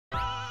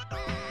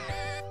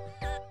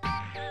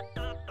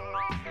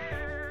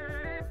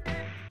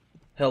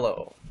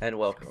Hello, and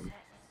welcome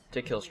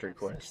to Killstreak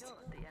Quest.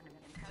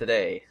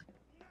 Today,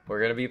 we're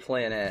going to be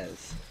playing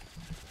as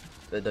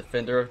the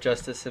Defender of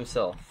Justice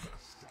himself,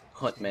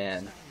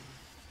 Huntman.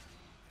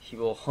 He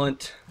will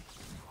hunt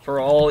for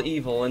all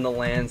evil in the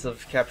lands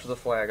of Capture the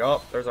Flag.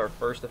 Oh, there's our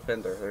first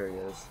offender. There he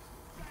is.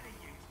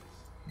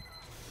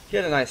 He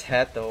had a nice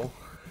hat, though.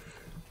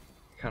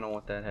 Kind of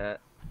want that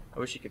hat. I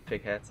wish you could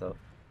pick hats up.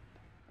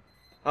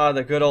 Ah,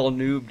 the good old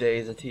noob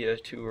days of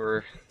TF2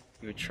 where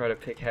you would try to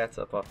pick hats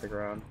up off the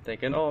ground,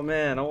 thinking, oh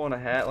man, I want a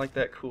hat like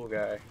that cool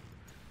guy.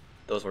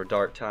 Those were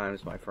dark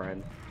times, my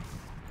friend.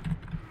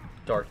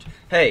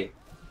 Hey!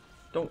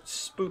 Don't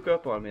spook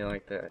up on me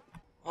like that.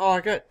 Oh,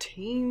 I got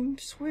team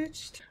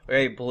switched?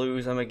 Hey,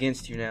 Blues, I'm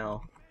against you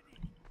now.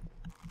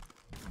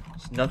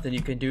 There's nothing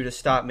you can do to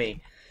stop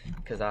me,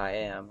 because I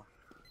am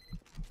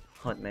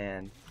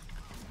Huntman,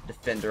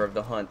 defender of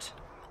the hunt,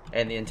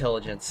 and the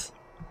intelligence.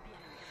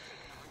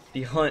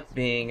 The hunt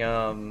being,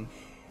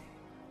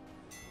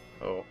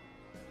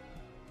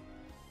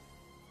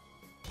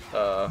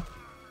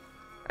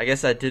 I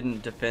guess I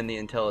didn't defend the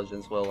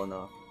intelligence well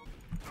enough.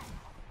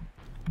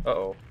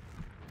 Uh-oh.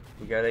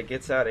 We gotta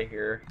get out of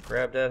here,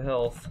 grab that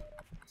health,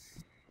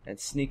 and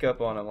sneak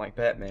up on him like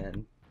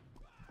Batman.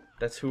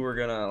 That's who we're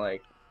gonna,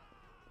 like...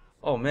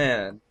 Oh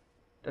man,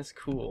 that's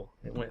cool.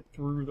 It went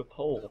through the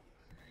pole.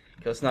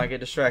 Okay, let's not get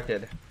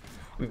distracted.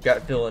 We've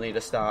got villainy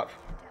to stop.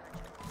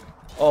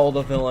 All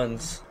the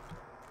villains.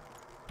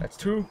 That's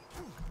two.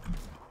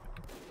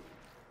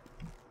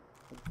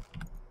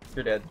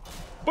 You're dead.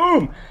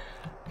 Boom!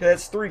 Okay,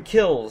 that's 3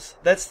 kills.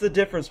 That's the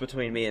difference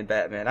between me and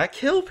Batman. I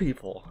kill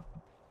people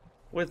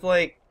with,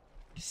 like,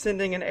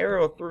 sending an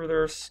arrow through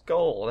their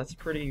skull. That's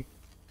pretty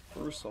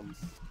gruesome.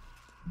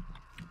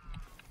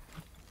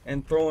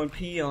 And throwing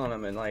pee on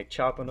them and, like,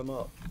 chopping them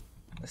up.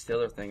 That's the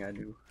other thing I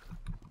do.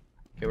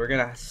 Okay, we're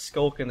gonna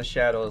skulk in the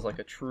shadows like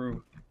a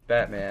true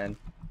Batman.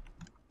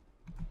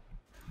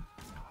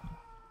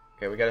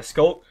 Okay, we gotta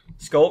skulk,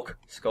 skulk,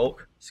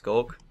 skulk,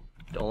 skulk.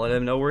 Don't let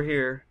him know we're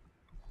here.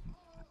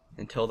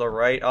 Until the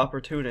right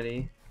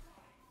opportunity.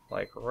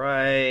 Like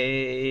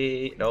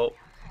right... Nope.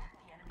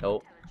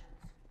 Nope.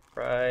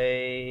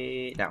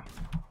 Right now.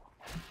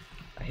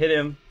 I hit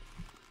him.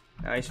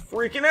 Now he's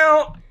freaking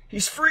out!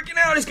 He's freaking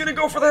out! He's gonna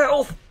go for the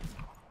health!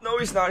 No,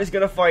 he's not. He's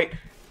gonna fight.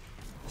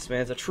 This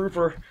man's a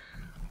trooper.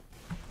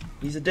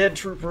 He's a dead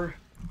trooper.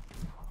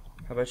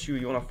 How about you?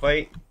 You wanna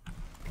fight?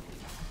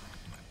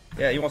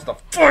 Yeah, he wants to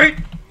fight!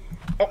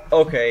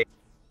 Oh, okay.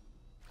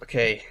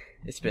 Okay,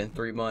 it's been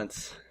 3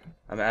 months.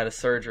 I'm out of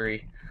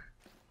surgery.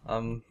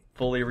 I'm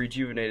fully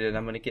rejuvenated.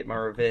 I'm gonna get my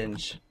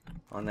revenge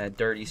on that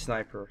dirty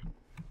sniper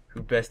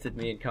who bested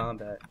me in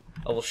combat.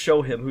 I will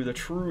show him who the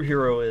true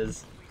hero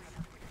is.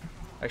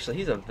 Actually,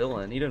 he's a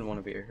villain. He didn't want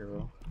to be a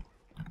hero.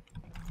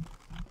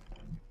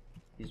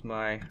 He's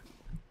my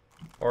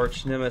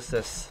arch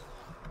nemesis.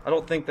 I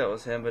don't think that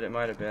was him, but it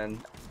might have been.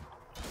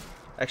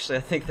 Actually,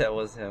 I think that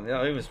was him.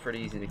 Yeah, he was pretty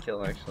easy to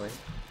kill, actually.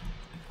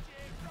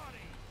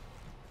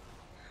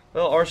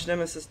 Well, arch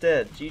nemesis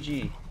dead.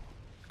 GG.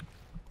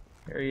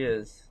 There he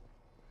is.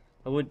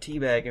 I would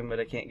teabag him, but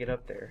I can't get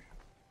up there.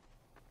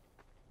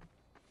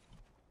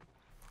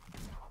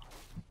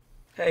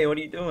 Hey, what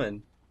are you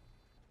doing?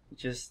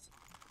 Just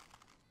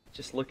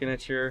looking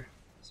at your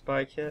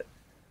spy kit?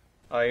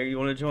 Oh, you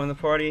want to join the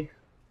party?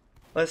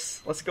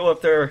 Let's go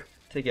up there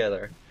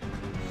together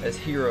as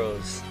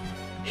heroes.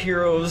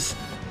 Heroes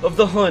of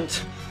the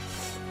hunt.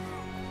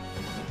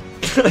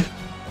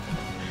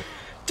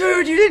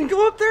 Dude, you didn't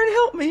go up there and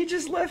help me. You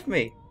just left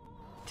me.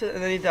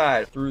 And then he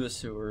died. Through the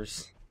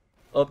sewers,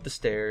 up the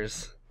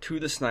stairs, to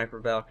the sniper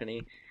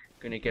balcony.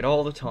 Gonna get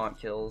all the taunt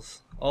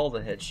kills, all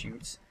the head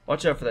shoots.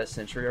 Watch out for that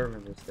sentry. I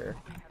remember it's there.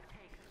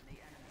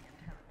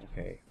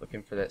 Okay,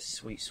 looking for that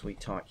sweet, sweet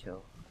taunt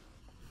kill.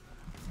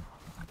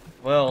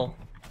 Well,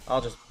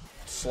 I'll just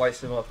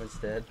slice him up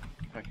instead.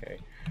 Okay.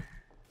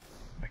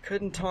 I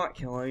couldn't taunt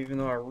kill him even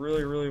though I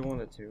really, really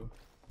wanted to.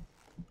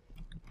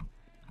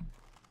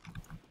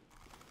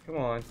 Come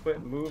on,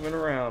 quit moving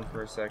around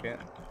for a second.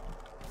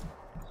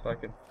 So I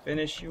can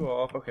finish you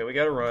off. Okay, we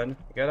gotta run.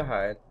 We gotta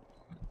hide.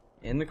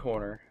 In the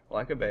corner,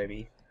 like a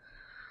baby.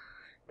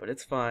 But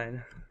it's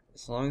fine.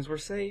 As long as we're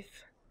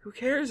safe. Who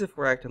cares if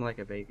we're acting like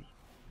a baby?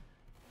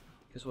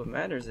 Because what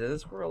matters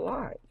is we're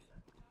alive.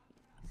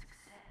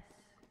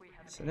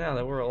 So now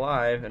that we're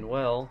alive and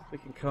well, we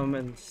can come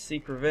and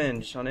seek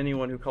revenge on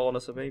anyone who called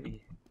us a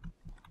baby.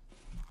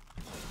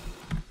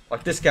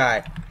 Like this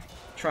guy,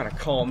 trying to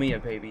call me a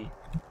baby.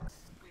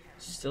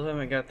 Still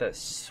haven't got that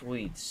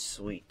sweet,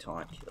 sweet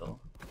taunt kill.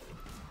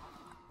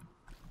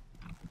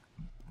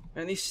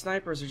 Man, these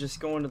snipers are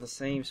just going to the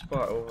same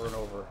spot over and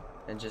over.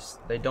 And just,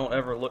 they don't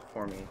ever look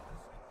for me.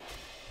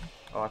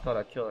 Oh, I thought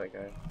I'd kill that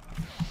guy.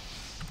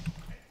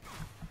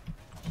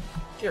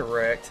 Get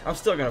wrecked. I'm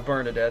still gonna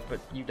burn to death, but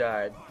you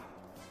died.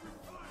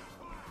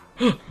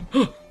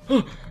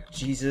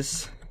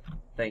 Jesus,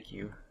 thank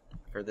you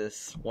for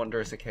this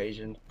wondrous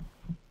occasion.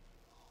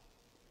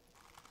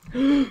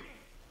 2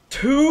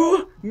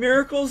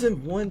 miracles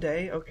in one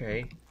day?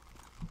 Okay.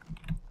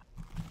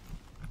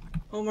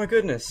 Oh my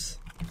goodness.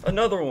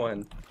 Another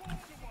one.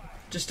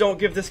 Just don't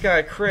give this guy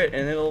a crit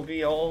and it'll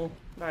be all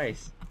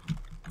nice.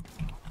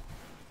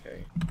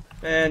 Okay.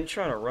 Man, you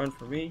trying to run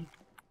for me?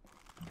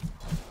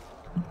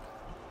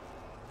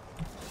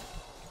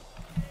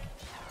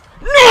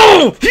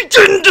 No! He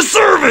didn't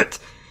deserve it!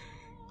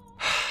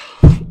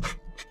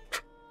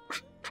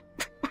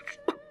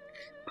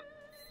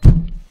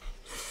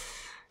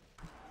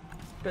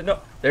 But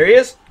no, there he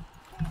is.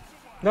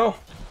 No,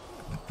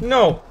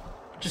 no,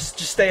 just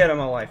stay out of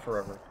my life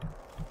forever.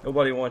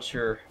 Nobody wants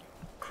your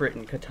crit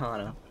and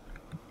katana.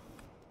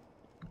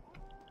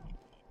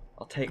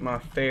 I'll take my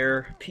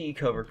fair P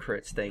cover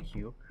crits, thank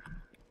you.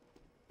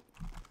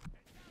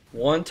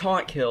 1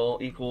 taunt kill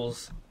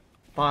equals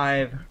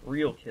 5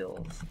 real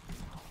kills.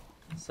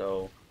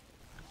 So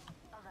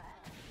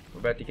we're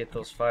about to get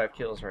those 5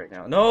 kills right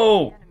now.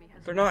 No,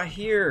 they're not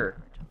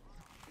here.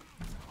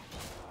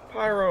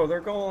 Pyro, they're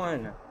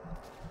gone.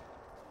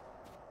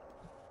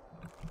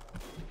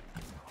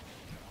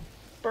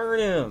 Burn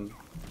him.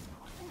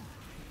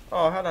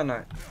 Oh, how'd I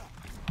not?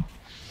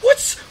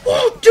 What's?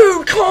 Whoa,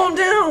 dude, calm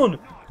down.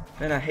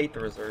 Man, I hate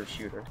the reserve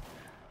shooter.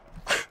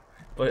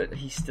 But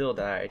he still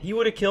died. He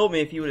would have killed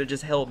me if he would have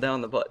just held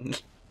down the button.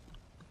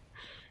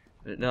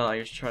 But no,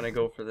 you're just trying to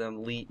go for them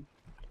elite,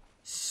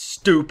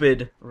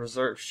 stupid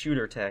reserve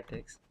shooter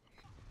tactics.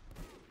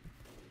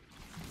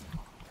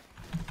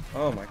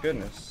 Oh my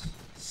goodness.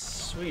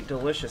 Sweet,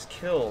 delicious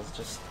kills,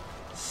 just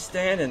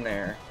standing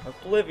there,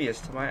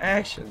 oblivious to my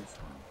actions.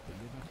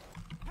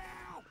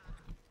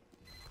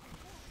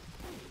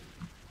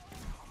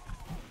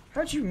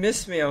 How'd you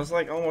miss me? I was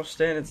like almost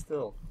standing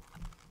still.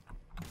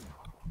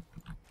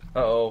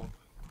 Uh-oh.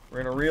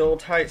 We're in a real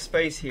tight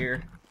space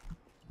here.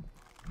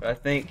 But I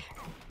think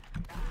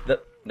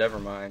that never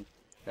mind.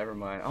 Never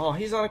mind. Oh,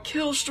 he's on a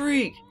kill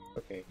streak!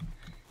 Okay.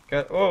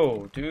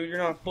 Oh, dude, you're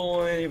not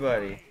fooling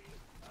anybody.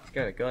 He's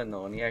got a gun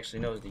though, and he actually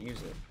knows to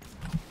use it.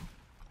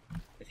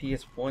 If he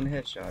gets 1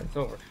 headshot, it's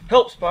over.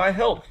 Help, Spy,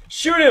 help!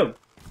 Shoot him!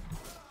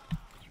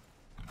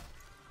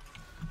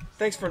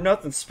 Thanks for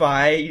nothing,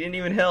 Spy. You didn't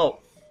even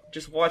help.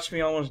 Just watch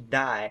me almost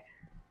die.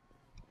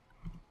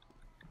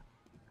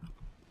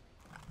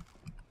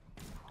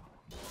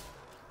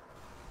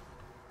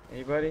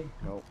 Anybody?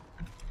 Nope.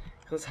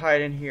 Let's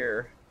hide in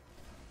here.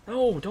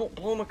 No, don't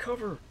blow my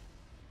cover.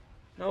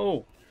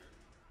 No.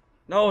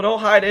 No, don't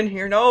hide in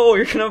here. No,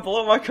 you're gonna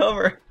blow my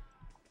cover.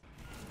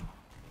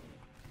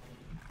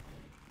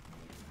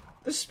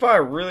 This Spy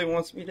really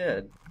wants me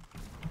dead.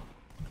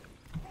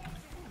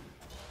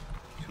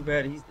 Too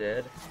bad he's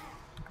dead.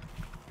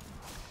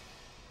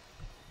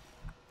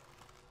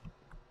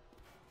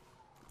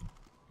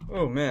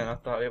 Oh man, I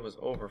thought it was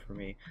over for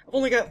me. I've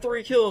only got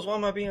 3 kills. Why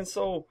am I being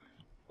so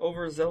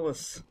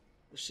overzealous?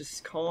 Let's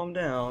just calm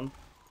down.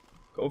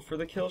 Go for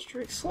the kill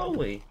streak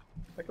slowly,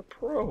 like a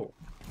pro.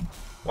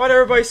 Why'd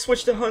everybody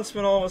switch to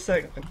Huntsman all of a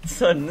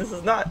sudden? This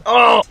is not.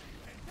 Oh!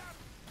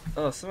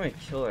 Oh, somebody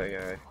kill that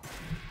guy.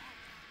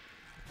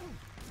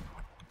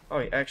 Oh,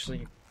 he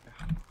actually.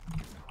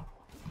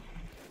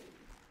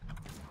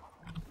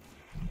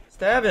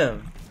 Stab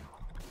him!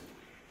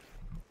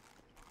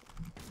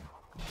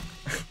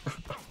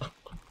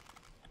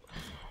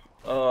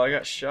 Oh, I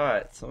got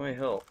shot. Somebody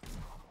help.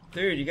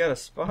 Dude, you got a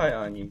Spy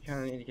on you. You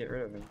kinda need to get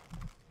rid of him.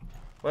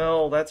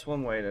 Well, that's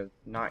one way to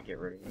not get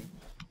rid of him.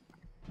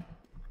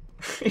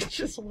 He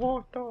just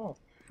walked off.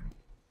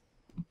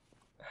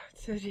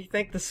 Did he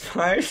think the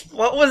Spy?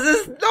 What was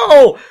this?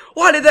 No!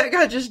 Why did that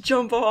guy just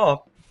jump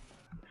off?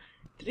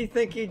 Did he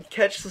think he'd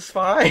catch the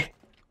Spy?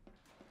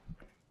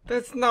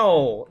 That's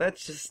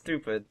just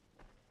stupid.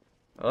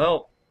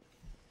 Well,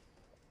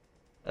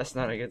 that's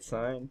not a good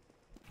sign.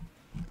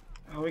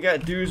 Oh, we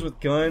got dudes with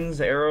guns,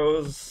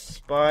 arrows,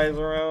 spies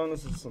around.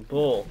 This is some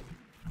bull.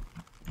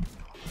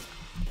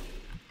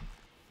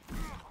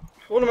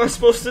 What am I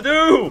supposed to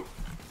do?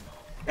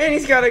 And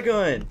he's got a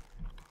gun.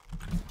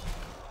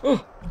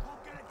 Oh.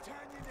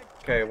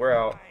 Okay, we're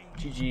out.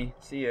 GG.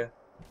 See ya.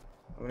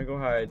 I'm gonna go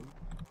hide.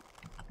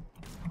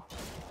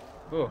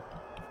 Oh.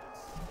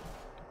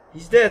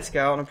 He's dead,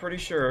 Scout, I'm pretty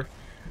sure.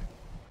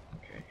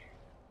 Okay.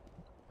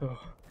 Oh.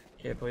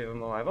 Can't believe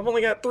I'm alive. I've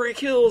only got 3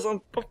 kills.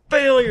 I'm a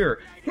failure.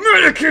 You're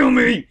gonna kill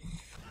me!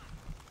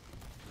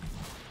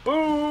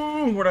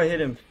 Boom! Where'd I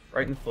hit him?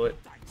 Right in the foot.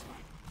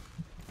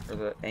 Or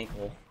the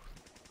ankle.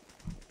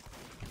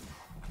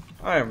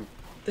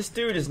 This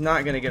dude is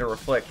not gonna get a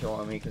reflect kill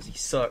on me because he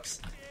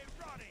sucks.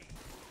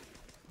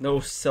 No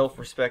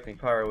self-respecting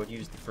pyro would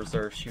use the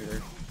preserve shooter.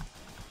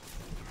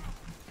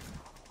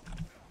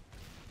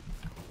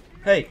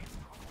 Hey!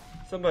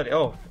 Somebody.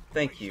 Oh,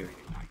 thank you.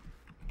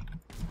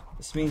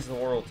 This means the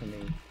world to me.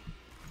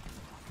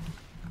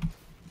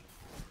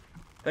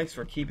 Thanks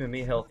for keeping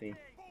me healthy.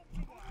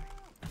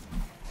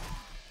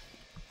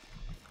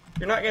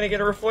 You're not gonna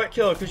get a reflect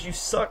kill because you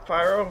suck,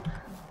 Pyro.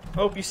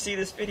 Hope you see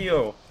this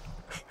video.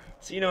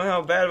 So you know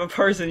how bad of a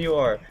person you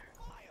are.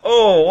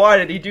 Oh, why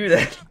did he do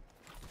that?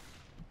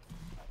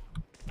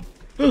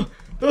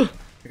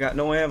 I got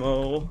no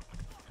ammo.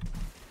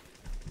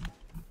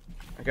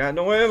 I got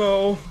no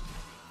ammo.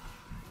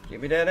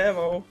 Give me that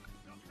ammo.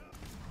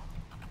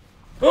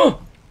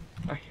 Oh!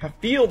 I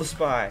feel the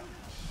spy.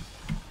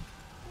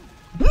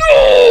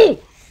 No!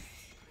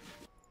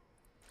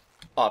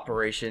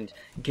 Operation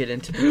get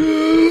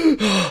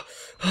into.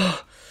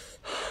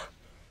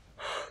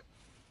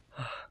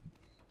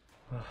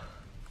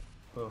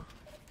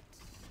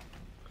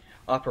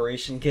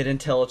 Operation get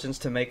intelligence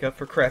to make up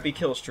for crappy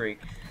Killstreak.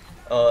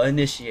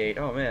 Initiate.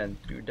 Oh man,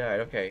 dude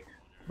died. Okay,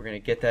 we're gonna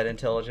get that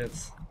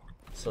intelligence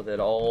so that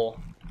all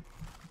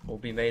will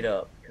be made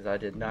up because I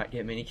did not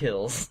get many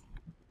kills.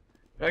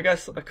 But I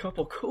got a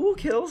couple cool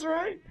kills,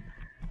 right?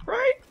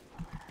 Right?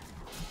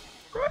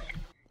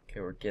 Okay,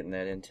 we're getting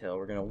that intel.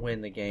 We're gonna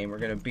win the game. We're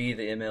gonna be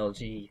the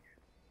MLG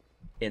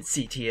in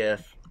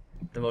CTF,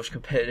 the most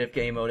competitive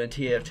game mode in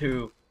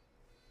TF2.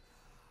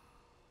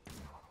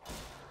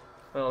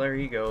 Well, there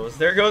he goes.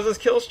 There goes his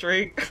kill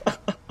streak.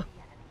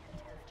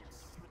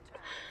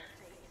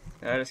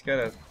 I just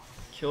gotta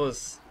kill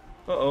his.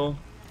 Uh-oh.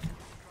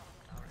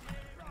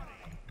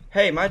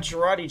 Hey, my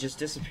Girardi just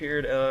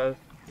disappeared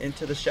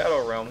into the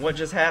Shadow Realm. What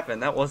just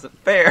happened? That wasn't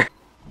fair.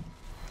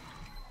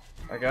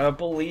 I gotta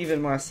believe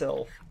in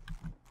myself.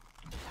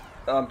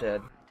 I'm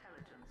dead.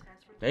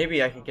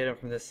 Maybe I can get him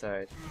from this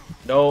side.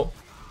 No.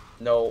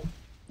 No.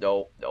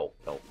 No. No.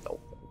 No. No.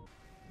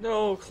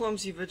 No,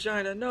 clumsy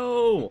vagina,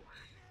 no!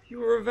 You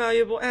were a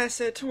valuable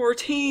asset to our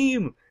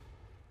team!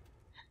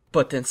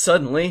 But then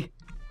suddenly...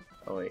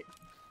 Oh, wait.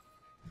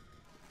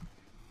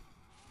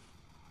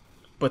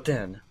 But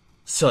then,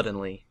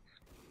 suddenly,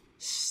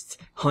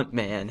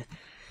 Huntman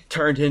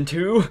turned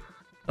into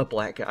a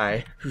black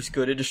guy who's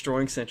good at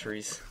destroying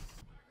sentries.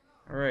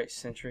 Alright,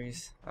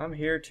 sentries. I'm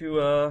here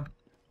to,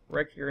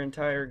 wreck your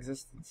entire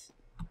existence.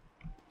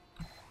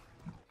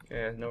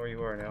 Okay, I know where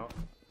you are now.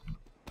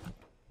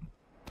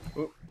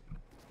 Oop.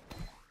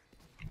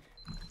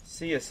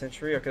 See ya,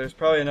 sentry. Okay, there's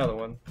probably another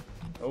one.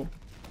 Oh.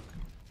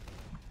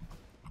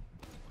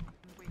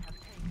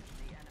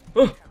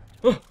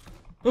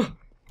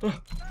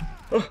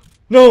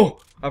 No!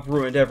 I've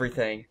ruined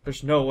everything.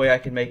 There's no way I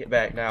can make it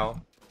back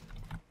now.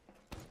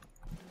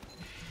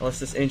 Unless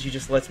this NG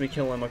just lets me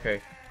kill him. Okay.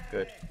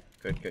 Good.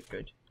 Good, good,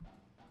 good.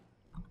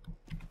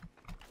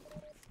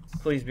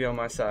 Please be on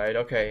my side.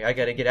 Okay, I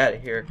gotta get out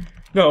of here.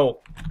 No!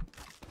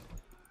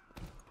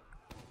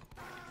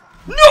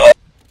 No!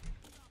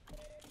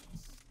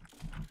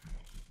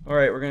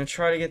 Alright, we're gonna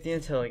try to get the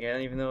intel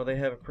again, even though they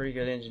have a pretty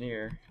good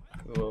engineer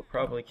who will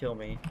probably kill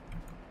me.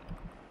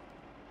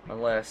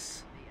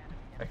 Unless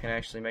I can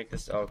actually make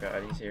this. Oh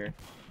god, he's here.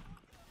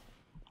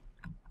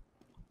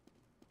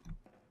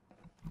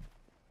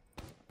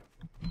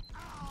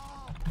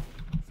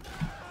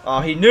 Oh,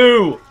 he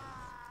knew!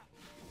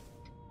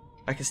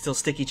 I can still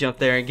sticky jump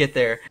there and get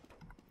there.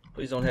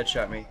 Please don't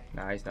headshot me.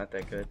 Nah, he's not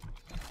that good.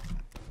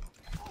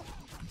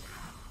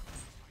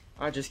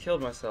 I just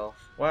killed myself.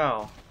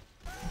 Wow.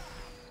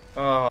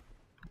 Oh.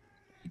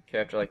 Okay,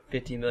 after like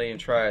 50 million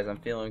tries, I'm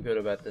feeling good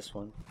about this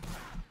one.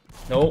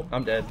 Nope,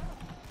 I'm dead.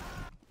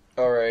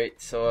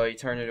 Alright, so he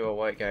turned into a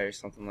white guy or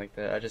something like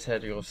that. I just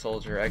had to go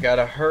soldier. I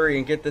gotta hurry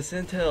and get this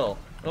intel.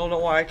 I don't know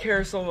why I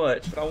care so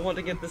much, but I want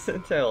to get this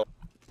intel.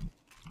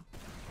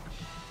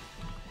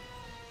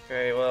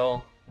 Okay,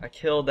 well, I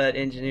killed that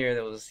engineer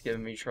that was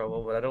giving me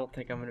trouble, but I don't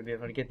think I'm going to be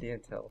able to get the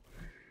intel.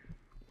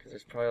 Because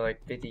there's probably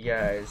like 50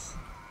 guys.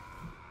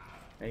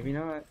 Maybe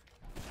not.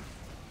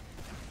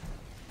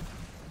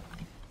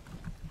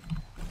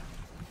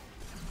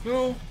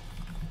 No!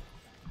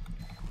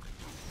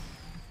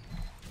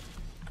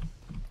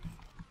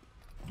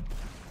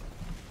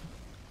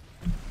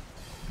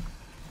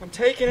 I'm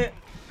taking it!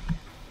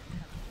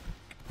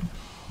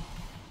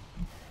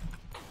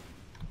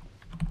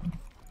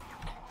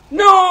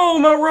 No!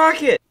 My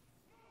rocket!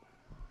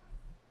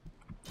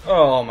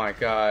 Oh my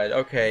god.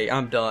 Okay,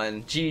 I'm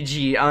done.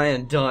 GG, I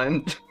am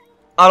done.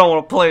 I don't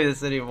want to play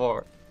this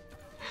anymore.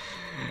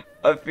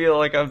 I feel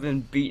like I've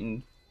been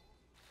beaten.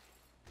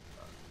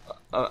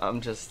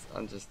 I'm just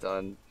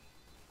done.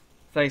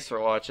 Thanks for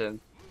watching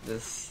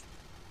this.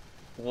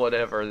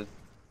 Whatever.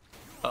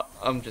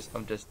 I'm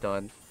just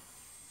done.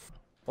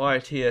 Why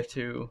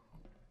TF2?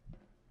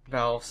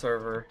 Valve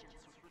server.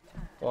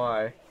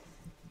 Why?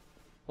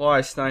 Why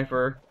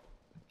sniper?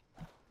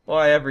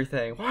 Why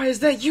everything? Why is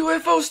that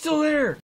UFO still there?